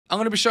I'm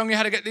going to be showing you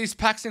how to get these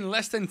packs in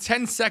less than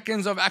 10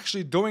 seconds of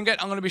actually doing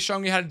it. I'm going to be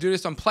showing you how to do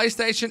this on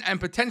PlayStation and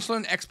potentially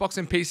on Xbox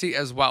and PC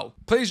as well.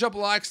 Please drop a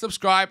like,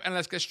 subscribe, and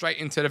let's get straight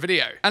into the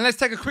video. And let's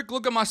take a quick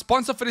look at my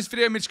sponsor for this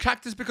video, Mitch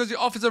Cactus, because he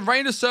offers a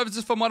range of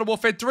services for Modern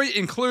Warfare 3,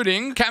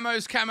 including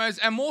camos,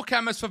 and more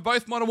camos for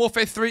both Modern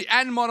Warfare 3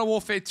 and Modern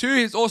Warfare 2.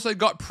 He's also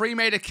got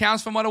pre-made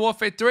accounts for Modern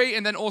Warfare 3,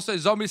 and then also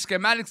zombie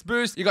schematics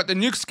boost. You got the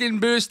nuke skin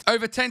boost,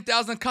 over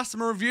 10,000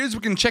 customer reviews.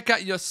 We can check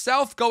out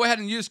yourself. Go ahead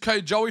and use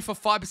code Joey for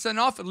 5%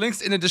 off. Links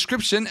in the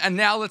description. And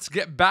now let's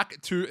get back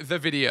to the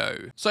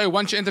video. So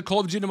once you enter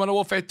Call of Duty Modern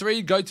Warfare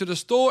 3, go to the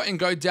store and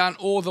go down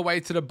all the way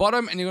to the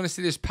bottom, and you're going to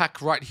see this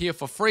pack right here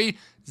for free,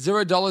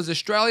 $0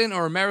 Australian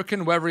or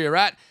American, wherever you're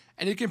at,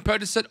 and you can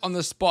purchase it on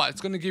the spot.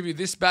 It's going to give you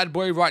this bad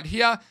boy right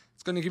here.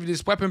 It's going to give you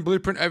this weapon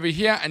blueprint over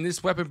here and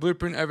this weapon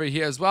blueprint over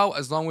here as well,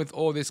 along with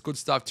all this good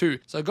stuff too.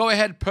 So go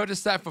ahead,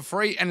 purchase that for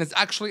free, and it's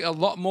actually a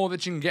lot more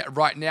that you can get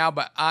right now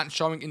but aren't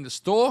showing in the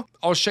store.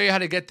 I'll show you how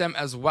to get them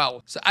as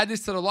well. So add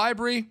this to the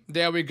library.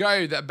 There we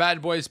go. That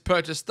bad boy is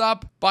purchased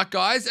up. But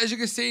guys, as you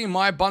can see in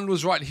my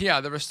bundles right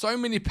here, there are so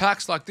many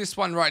packs like this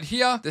one right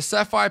here, the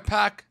Sapphire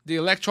pack, the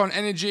Electron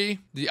Energy,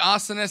 the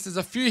Arsonist. There's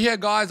a few here,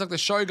 guys, like the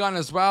Shogun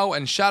as well,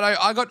 and Shadow.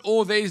 I got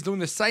all these doing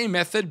the same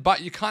method,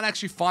 but you can't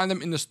actually find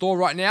them in the store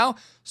right now.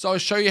 So I'll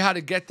show you how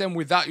to get them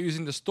without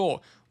using the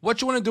store.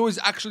 What you want to do is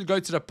actually go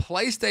to the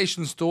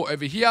PlayStation store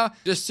over here.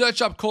 Just search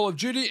up Call of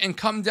Duty and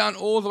come down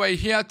all the way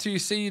here to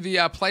see the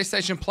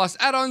PlayStation Plus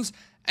add-ons.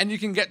 And you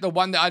can get the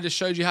one that I just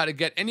showed you how to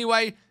get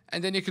anyway.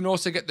 And then you can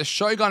also get the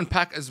Shogun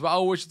pack as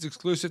well, which is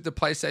exclusive to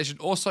PlayStation.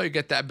 Also, you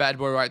get that bad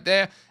boy right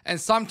there.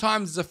 And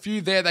sometimes there's a few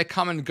there, they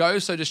come and go.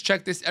 So just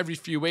check this every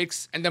few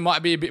weeks, and there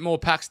might be a bit more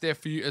packs there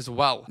for you as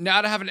well. Now,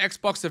 I don't have an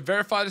Xbox to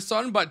verify this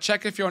on, but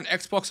check if you're on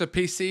Xbox or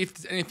PC if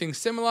there's anything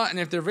similar. And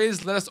if there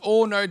is, let us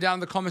all know down in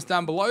the comments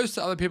down below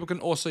so other people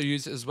can also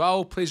use it as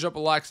well. Please drop a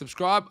like,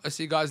 subscribe. I'll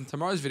see you guys in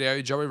tomorrow's video.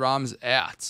 Joey Rams out.